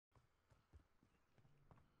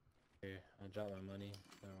Here, I dropped my money.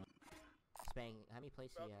 Spang, how many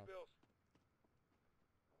plates do you have?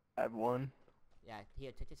 I have one. Yeah,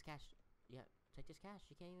 here, take this cash. Yeah, take this cash.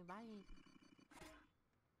 You can't even buy it.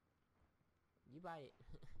 You buy it.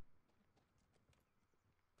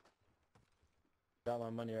 Got my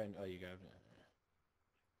money right now. Oh, you got it.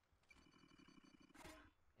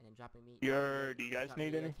 And then dropping me. Do you guys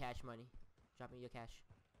need any? Cash money. Drop me your cash.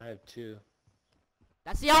 I have 2.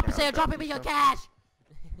 That's the opposite of dropping me your cash!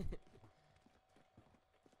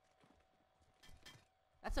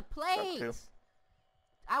 That's a plate!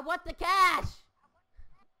 I want the cash!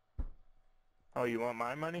 Oh, you want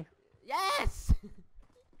my money? Yes!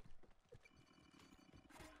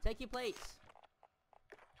 Take your plates.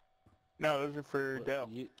 No, those are for Dell.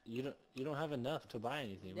 You don't have enough to buy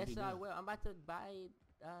anything. Yes, I will. I'm about to buy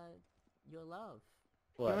your love.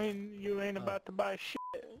 What? I mean, you ain't about to buy shit.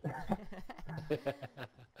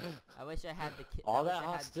 I wish I had the kid. All that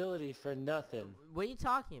hostility for nothing. What are you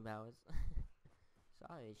talking about?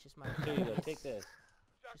 Sorry, it's just my. Here you go. Take this.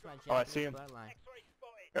 Just my Oh, I see him. bloodline.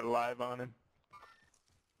 Got live on him.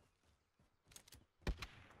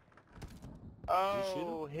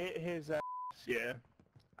 Oh, hit his ass. Yeah.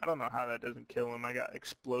 I don't know how that doesn't kill him. I got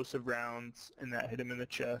explosive rounds, and that hit him in the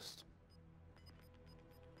chest.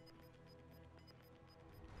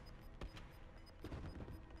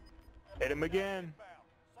 Hit him again.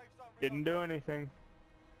 Didn't do anything.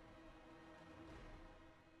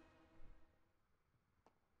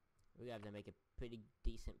 We have to make a pretty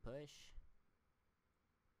decent push.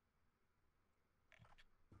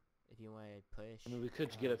 If you want to push. I mean, we could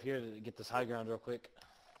get up here to get this high ground real quick.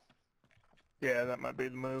 Yeah, that might be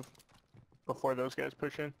the move. Before those guys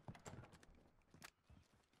push in.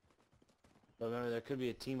 But remember, there could be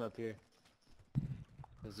a team up here.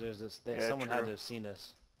 Because there's this. Yeah, someone true. had to have seen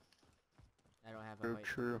us. I don't have a white.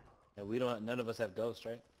 True. And we don't. None of us have ghosts,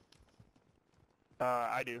 right?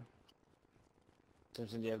 I do.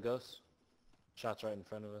 Simpson, do you have ghosts? Shots right in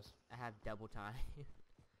front of us. I have double time.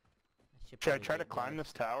 Should I try to climb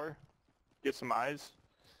this tower? Get some eyes?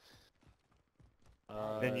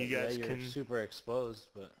 Then you guys you're can... super exposed,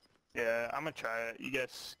 but... Yeah, I'm gonna try it. You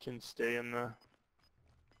guys can stay in the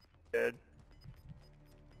bed.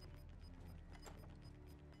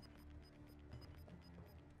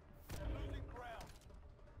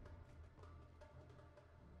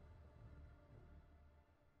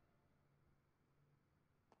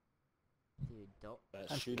 Dude, don't. That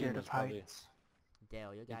I'm shooting scared was of probably... heights.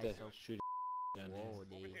 Dale, your I guy's think so. that shooting down there. Whoa,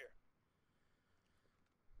 dude.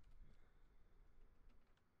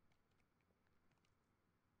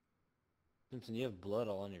 Simpson, you have blood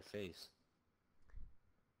all on your face.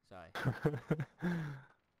 Sorry.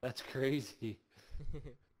 That's crazy.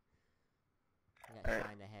 I got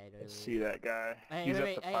shot in the head earlier. I see that guy. Hey, He's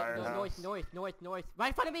wait, at the hey, firehouse. north. Right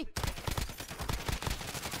in front of me!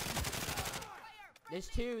 There's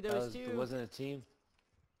two, there was two. It wasn't a team?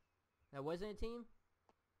 That wasn't a team?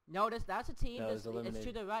 No, that's a team. No, it was It's to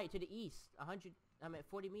eliminated. the right, to the east. 100, I'm at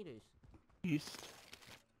 40 meters. East.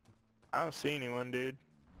 I don't see anyone, dude.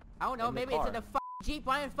 I don't know, In the maybe it's in car. the Jeep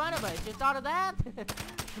right in front of us. Just thought of that?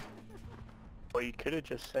 Well, you could have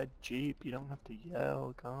just said Jeep. You don't have to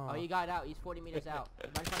yell. God. Oh, you got out. He's 40 meters out. Right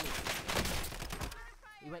in front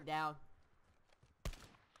of me. He went down.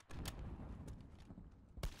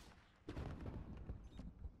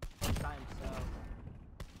 By himself.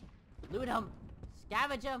 Loot him!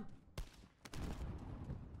 Scavenge him!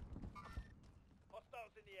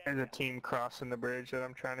 There's a team crossing the bridge that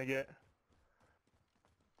I'm trying to get.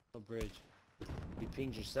 Oh, bridge. You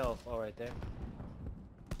pinged yourself. All right there.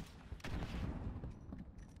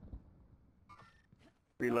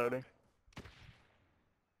 Reloading.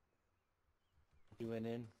 You went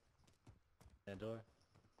in. That door.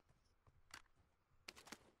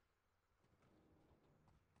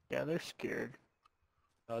 Yeah, they're scared.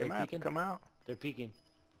 Oh, They they're might have to peeking? come out. They're peeking.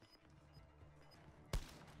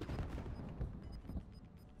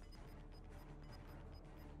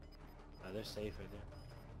 Oh, they're safe right there.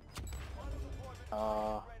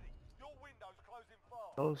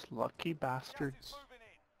 Those lucky bastards.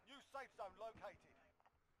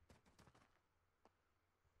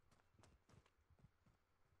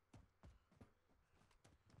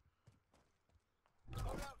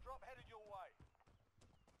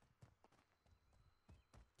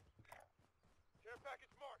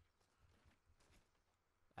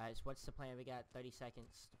 Alright, so what's the plan? We got 30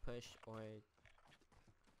 seconds to push, or...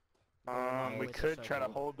 We What's the could try to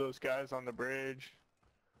circle? hold those guys on the bridge,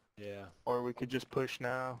 Yeah. or we could just push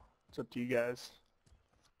now. It's up to you guys.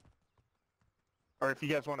 Or if you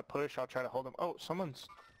guys want to push, I'll try to hold them. Oh, someone's... Is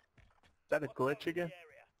that a glitch again?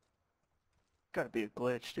 Gotta be a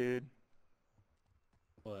glitch, dude.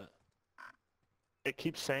 What? It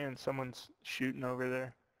keeps saying someone's shooting over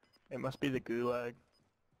there. It must be the gulag.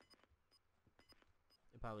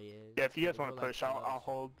 It probably is. Yeah, if you guys The want to gulag push, I'll close.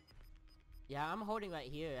 hold. Yeah, I'm holding right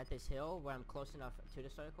here at this hill where I'm close enough to the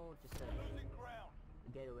circle just to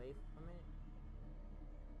get away from it.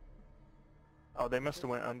 Oh, they must have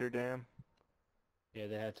went under, damn. Yeah,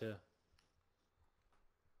 they had to.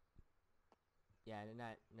 Yeah,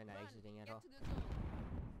 they're not exiting at all.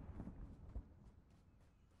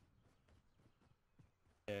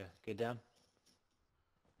 Yeah, get down.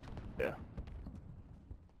 Yeah.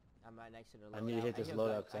 I'm right next to the loadout. I need to hit this hear loadout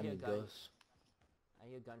gun- because I hear need gun- ghosts. I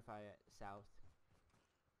hear gunfire south.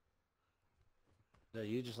 No,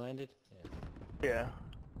 you just landed? Yeah. Yeah.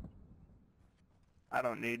 I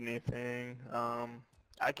don't need anything.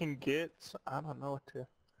 I can get... I don't know what to...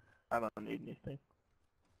 I don't need anything.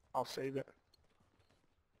 I'll save it.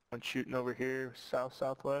 I'm shooting over here,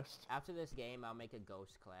 southwest. After this game, I'll make a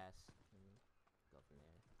ghost class and go from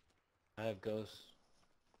there. I have ghosts.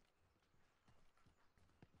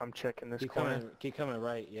 I'm checking this corner. Keep coming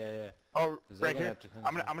right, yeah. Oh, 'Cause they're right gonna here. have to come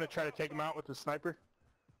I'm south. gonna try to take him out with the sniper.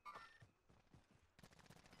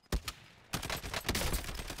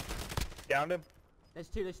 Downed him. There's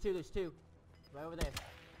two. Right over there.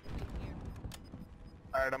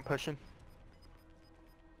 Alright, I'm pushing.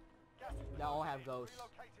 They all have ghosts.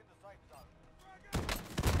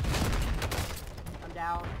 I'm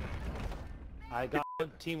down. I got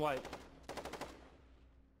team wipe.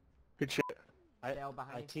 Good shit. They're all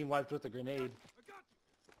behind I me. team wiped with a grenade.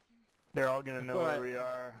 They're all gonna know Alright. where we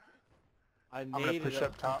are. I'm gonna push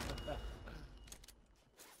up top.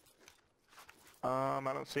 I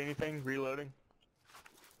don't see anything. Reloading.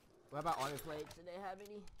 What about armor plates? Do they have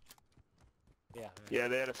any? Yeah. Yeah,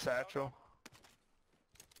 they had a satchel.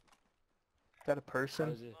 Is that a person?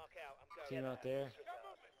 What is it? Team out there.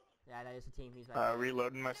 Yeah, that is a team. He's right there.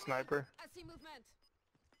 Reloading my sniper. I see movement.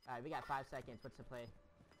 Alright, we got 5 seconds. What's the play?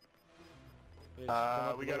 Just come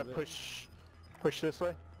up We a gotta little bit. push this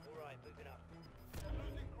way.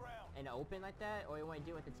 In the open like that? Or you want to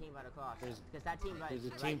do it with the team right across? There's- Because that team right, There's a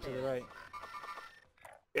right team to the there. right.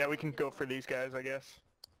 Yeah, we can go for these guys, I guess.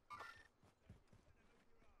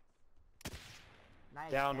 Nice,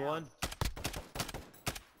 Down one.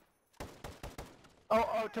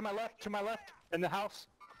 Oh, to my left, in the house.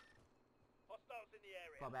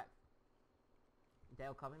 Fall back.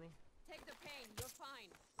 Dale, cover me. Take the pain. You're fine.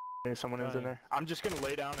 Maybe someone is in Trying. there. I'm just gonna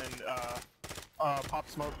lay down and pop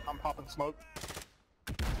smoke. I'm popping smoke.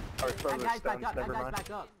 Alright, throw That this guy's down. back up. That Never guy's mind. back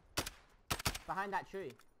up. Behind that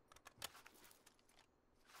tree.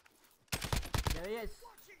 There he is.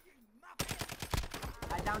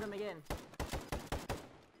 I downed him again.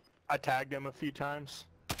 I tagged him a few times.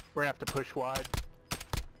 We're gonna have to push wide.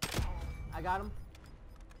 I got him.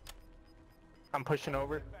 I'm pushing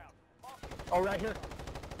over. Oh, right here.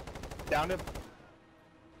 Downed him.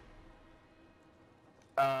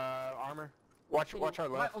 Armor. Watch our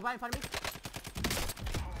left. Right in front of me.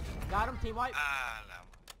 Got him. Team white.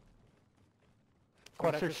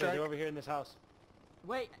 Cluster They're strike. over here in this house.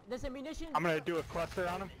 Wait, there's ammunition. I'm gonna do a cluster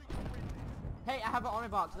on him. Hey, I have an armor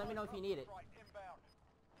box. Let me know if you need it.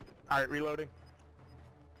 Alright, reloading.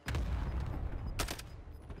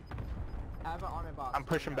 I have an armor box. I'm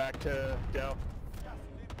pushing back to Dell.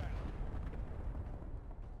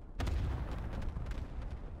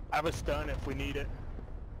 I have a stun if we need it.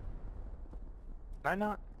 Can I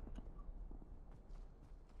not?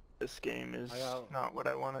 This game is not what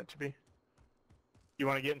I want it to be. You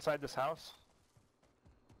want to get inside this house?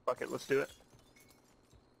 Fuck it, let's do it.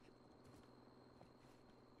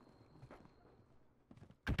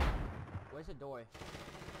 Where's the door?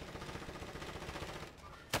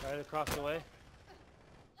 Right across the way.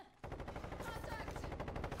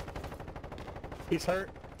 He's hurt.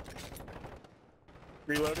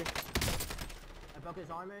 Reloading. I broke his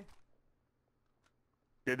armor.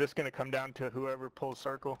 Dude, this is gonna come down to whoever pulls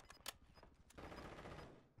circle.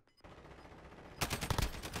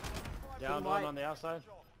 Down white. one on the outside.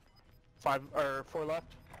 4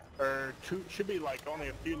 left. Or 2, should be like only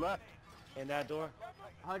a few left. In that door.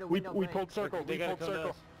 How the We window break? pulled circle, They we gotta pulled come to circle.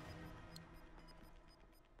 us.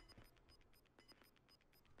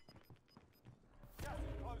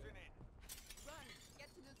 Run. Get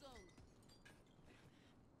to the zone.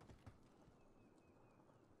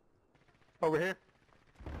 Over here.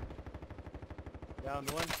 Down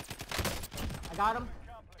one. I got him.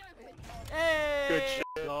 Damn it. Hey! Good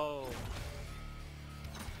shit. Go.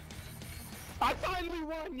 I finally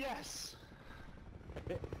won, yes!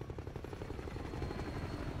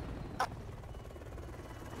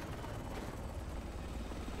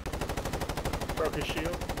 Broke his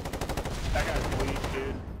shield. That guy's weak,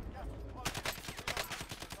 dude.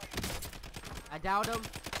 I downed him.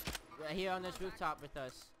 Right here on this rooftop with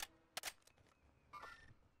us.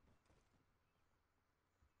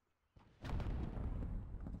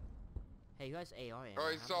 Hey, you guys AR in. Oh,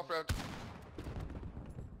 he's self-res.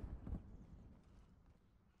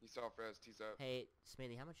 He's self-res, he's up. Hey,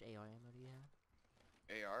 Smitty, how much AR ammo do you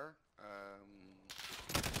have? AR?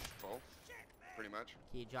 12. Pretty much.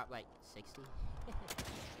 Can you drop like 60?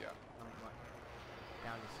 Yeah. What?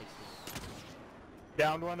 Down to 60.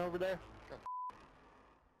 Downed one over there.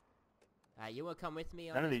 Alright, you wanna come with me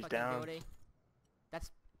on None of this these fucking down. building? That's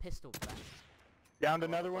pistol blast. Downed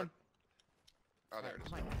another one. Oh, there it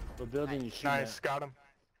is. What building you shooting Nice, at? got him.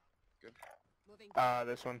 Good. Moving.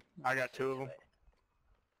 This one. I got two of them.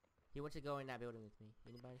 He wants to go in that building with me.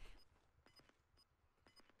 Anybody?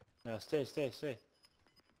 No, stay.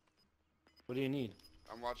 What do you need?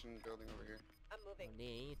 I'm watching the building over here. I'm I moving. don't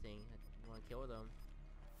need anything. I wanna kill them.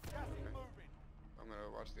 I'm gonna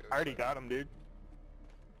watch the other I already side. got him, dude.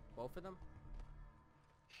 Both of them?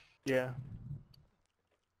 Yeah.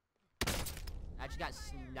 I just got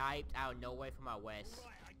sniped out of nowhere from my west.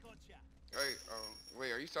 Hey,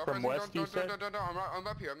 wait, are you self From west, you said? No, I'm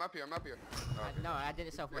up here. Oh, okay. No, I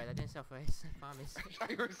didn't self-res. I promise. I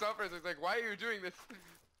thought you were self-res. I was like, why are you doing this?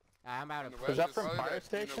 I'm out On of the place. Was that is from probably fire that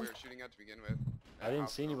team that station? we were shooting at to begin with. I didn't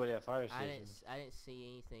see anybody at fire I station. didn't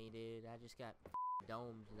see anything, dude. I just got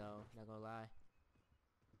domed though. Not gonna lie.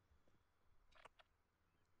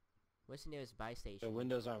 What's the nearest buy station? The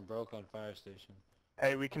windows aren't broke on fire station.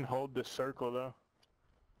 Hey, we can hold the circle though.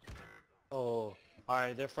 Oh,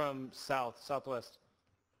 alright, they're from southwest.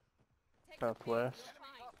 Take the pain, Southwest. you're fine.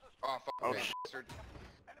 Oh, fuck. Oh, man. shit. Bastard.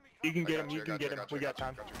 You can I get got him. you, You I can got get you, him. I We got you,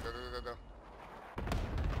 time. Go.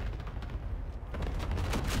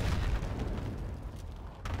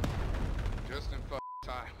 Just in fucking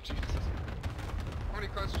time. Jesus. How many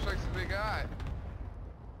cluster strikes have we got?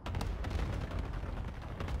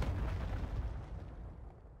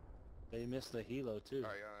 They missed the helo too.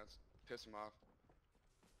 Oh yeah, that's piss him off.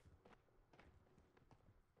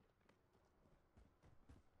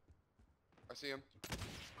 I see him.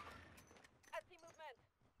 I see movement.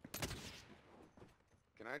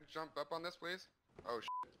 Can I jump up on this, please? Oh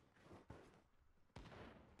shit.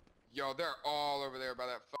 Yo, they're all over there by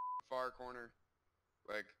that far corner.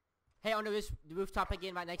 Like, Hey, on the rooftop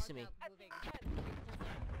again, right next to me. Moving.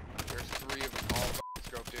 Moving. there's 3 of them all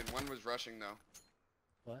scoped in. One was rushing though.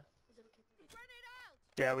 What?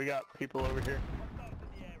 Yeah, we got people over here.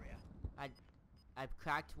 I've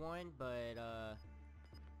cracked one, but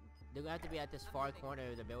they're gonna have to be at this far corner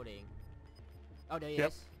of the building. Oh, there he Yep.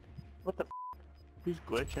 is. What the? He's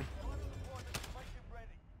glitching.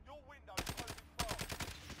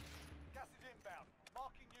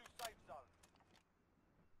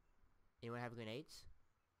 Anyone have grenades?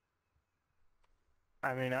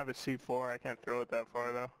 I mean, I have a C4. I can't throw it that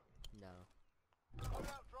far though. No.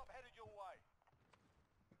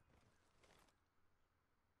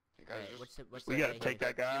 You guys Alright, just, what's We the gotta play take here?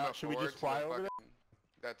 that guy team out. of Should we 4 just to fly the over there? fucking-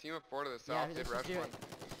 That team of 4 to the Yeah, south let's did just rush do one.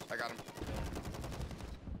 it. I got him.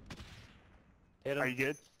 Hit him. Are you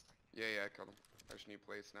good? Yeah, I killed him. I just need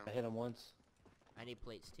plates now. I hit him once. I need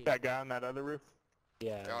plates too. That guy on that other roof?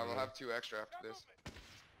 Yeah. Yeah, we'll have 2 extra after this.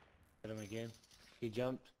 Hit him again. He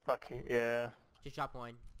jumped. Fuck yeah. Just drop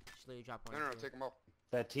one. Just literally drop one. No, too. take them all.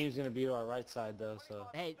 That team's gonna be to our right side though, so.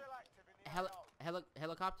 Hey,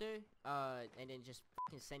 helicopter. And then just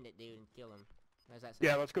fucking send it, dude, and kill him. How's that sound?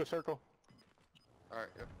 Yeah, let's go circle. Alright,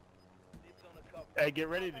 yep. Hey, get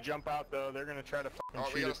ready to jump out though. They're gonna try to fucking Oh,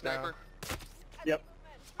 we shoot got a us down. sniper. Yep.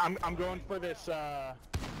 I'm going for this. I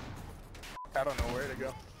don't know where to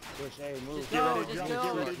go. Push, hey, move. Just Get go, ready to just jump.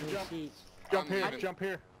 go. Get ready to Move jump. seats. Jump I'm here. moving. Jump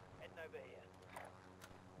here.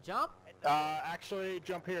 Jump? Actually,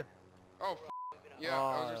 jump here. Oh, yeah,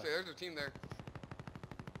 I was gonna say, there's a team there.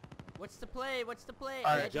 What's the play? What's the play?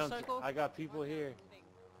 Alright, Edge of Jumped. circle? I got people here.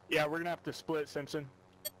 Yeah, we're gonna have to split, Simpson.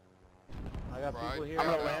 I got Right. people here. I'm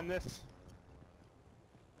gonna Yeah. land this.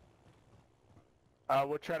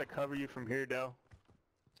 We'll try to cover you from here, Dell.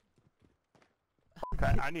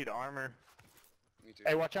 Okay, I need armor. Me too.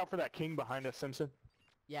 Hey, watch out for that king behind us, Simpson.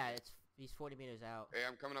 Yeah, he's 40 meters out. Hey,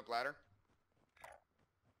 I'm coming up ladder.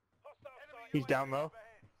 He's down low.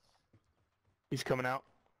 He's coming out.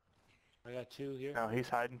 I got 2 here. No, he's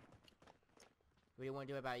hiding. What do you want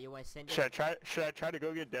to do about it? You want to send it? Should I try to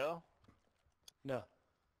go get Dell? No.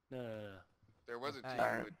 No. There was a team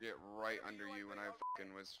Alright. legit right under you when I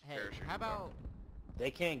fucking was Hey, parachuting. how about...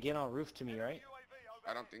 They can't get on roof to me, right?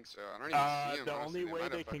 I don't think so. I don't even see them. The honestly. only way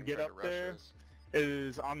might they have can fucking get tried up to rush there us.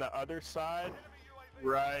 is on the other side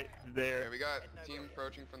right Okay, there. we got team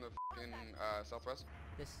approaching from the fucking southwest.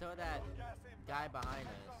 There's still that guy behind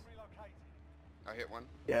us. I hit one.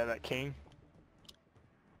 Yeah, that king.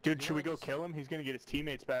 Dude, You should know we what, go just- kill him? He's gonna get his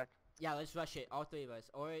teammates back. Yeah, let's rush it. All three of us,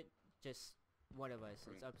 or just one of us.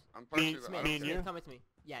 It's up. I'm partially. I Smith, don't me and care. you? Smith, come with me.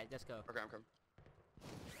 Yeah, let's go. Okay, I'm coming.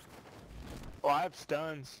 Oh, I have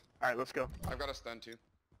stuns. All right, let's go. I've got a stun too.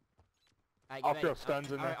 Alright, I'll get throw ready.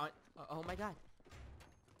 stuns in Alright, there. oh my god.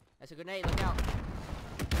 That's a grenade. Look out.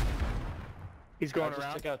 He's I going just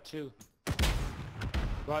around. took out 2.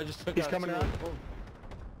 Bro, I just took He's out coming 2. around. Oh,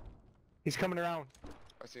 He's coming around.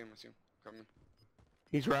 I see him. I see him. Coming.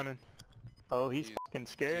 He's running. Oh, he's He's fucking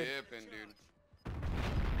scared. Dipping, dude.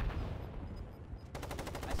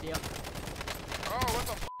 I see him. Oh, what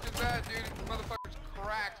the fuck is that, dude? This motherfucker's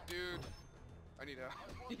cracked, dude. I need help.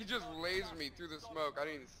 He just lased me through the smoke. I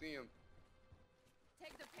didn't even see him.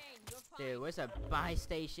 Take the pain. You're fine. Dude, where's a buy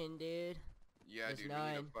station, dude? Yeah, There's dude. none.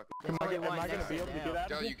 We need a fucking. There's Am only I one gonna next be to able to Dale. get out of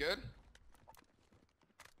Del, here? you good?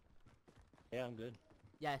 yeah, I'm good.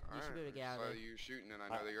 Yeah, you should be able to get out Saw of there. you shooting, and I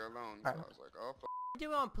know that you're alone. So I was like, oh fuck. What do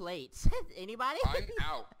you do on plates? Anybody? I'm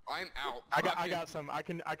out. I'm out. I Fucking- got some. I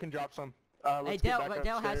can drop some. Hey, Let's get Dale, back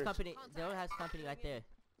Dale has upstairs. company. Dale has company right there.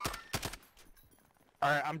 All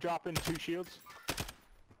right, I'm dropping 2 shields.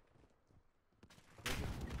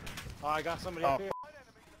 Oh, I got somebody Oh, up here.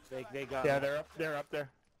 They got Yeah, me. they're up there.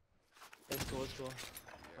 It's cool, it's cool.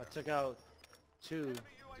 I took out 2. Dude,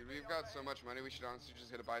 we've got so much money. We should honestly just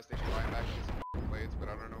hit a buy station, buy back, and get some fucking blades. But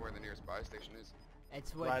I don't know where the nearest buy station is.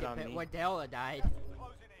 It's where, Right on me. where Dale died. Are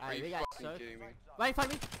Alright, you we got fucking so kidding me? right in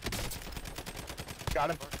front of me. Got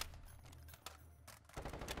him.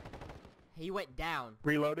 He went down.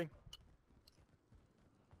 Reloading.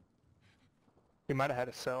 He might have had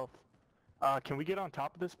a self. Can we get on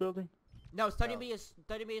top of this building? No, it's 30 No. meters.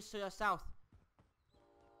 30 meters to the south.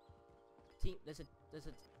 Team, there's a.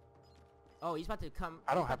 Oh, he's about to come.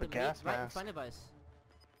 I don't he's have about a to meet gas right in mask. front of us.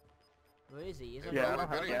 Where is he? Is Hey, he Yeah, bro, I don't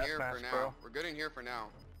we're have good in gas here for mask, now. bro. We're good in here for now.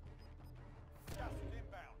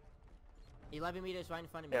 11 meters right in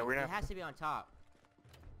front of me. Yeah, we're he gonna have has to be on top.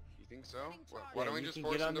 You think so? Why Yeah, don't we you just can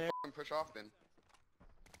force get him on to there. fucking push off then?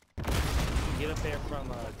 You can get up there from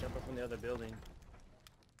jumping from the other building.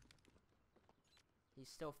 He's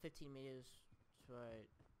still 15 meters. Right.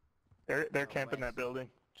 They're Oh, camping west. that building.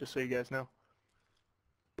 Just so you guys know.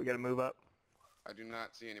 We gotta move up. I do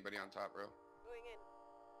not see anybody on top, bro. Going in.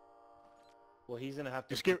 Well, he's gonna have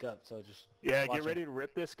to Just get- pick up, so just Yeah, watch get him. ready to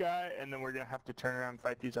rip this guy, and then we're gonna have to turn around and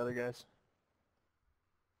fight these other guys.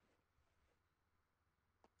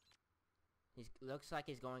 He looks like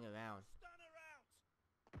he's going around.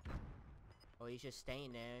 Oh, he's just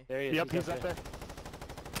staying there. There he is. Yep, he's up there.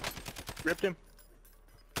 Ripped him.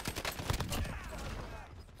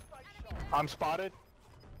 I'm spotted.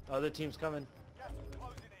 Other team's coming.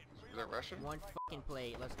 Is that Russian? One fucking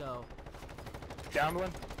plate. Let's go. Down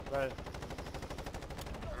one. Right.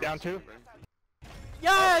 I don't Down see 2. anybody.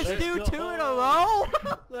 Yes, Let's dude, go. 2 in a row.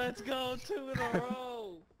 Let's go, 2 in a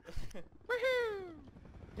row. Woohoo!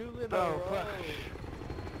 2 in a Oh, row. fuck.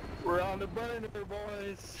 We're on the burner,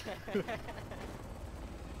 boys.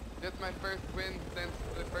 That's my first win since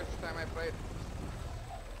the first time I played.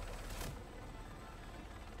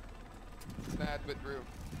 Sad but true.